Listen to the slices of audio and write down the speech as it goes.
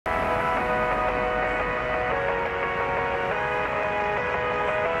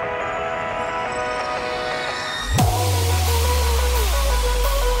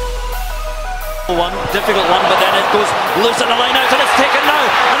one, difficult one, but then it goes loose on the line out and it's taken now,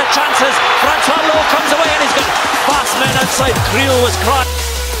 and the chances. FRANCOIS LOUW comes away and he's got fast men outside. Creel was crying.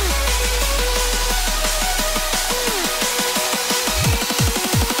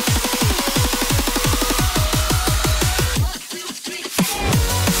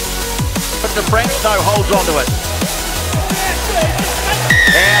 But the French though holds on to it.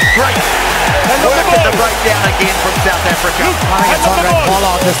 And great work at the breakdown again from South Africa. I think it's Andre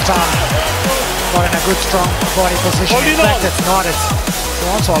Pollard this time. Got in a good strong body position. In fact, it's not. It's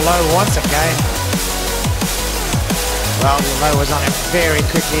Francois Low once again. Well, Low was on him very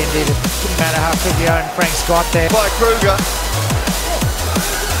quickly indeed. It didn't matter how quickly Owen Franks got there. By Kruger.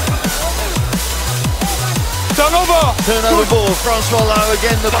 Turnover ball. Francois Low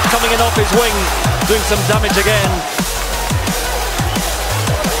again. The Coming in off his wing, doing some damage again.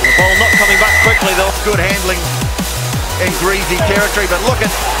 The ball not coming back quickly though. good handling in greasy territory, but look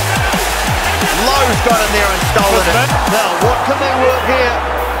at Louw's got in there and stolen it. Now, what can they work here?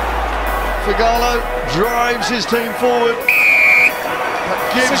 Figalo drives his team forward, but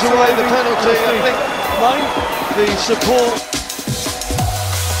gives away the penalty. I think the support.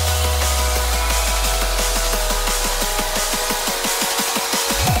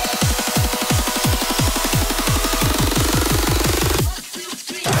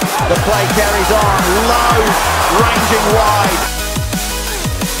 The play carries on. Low ranging wide.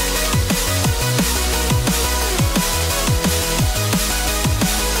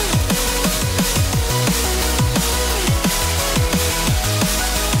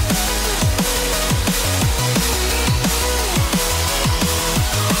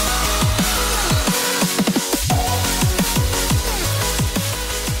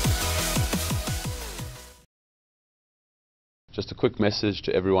 Just a quick message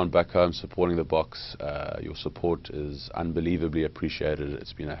to everyone back home supporting the Box. Your support is unbelievably appreciated.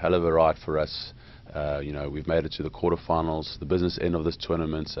 It's been a hell of a ride for us. You know, we've made it to the quarterfinals, the business end of this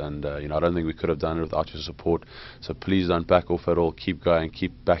tournament, and you know, I don't think we could have done it without your support. So please don't back off at all. Keep going,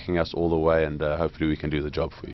 keep backing us all the way, and hopefully we can do the job for you.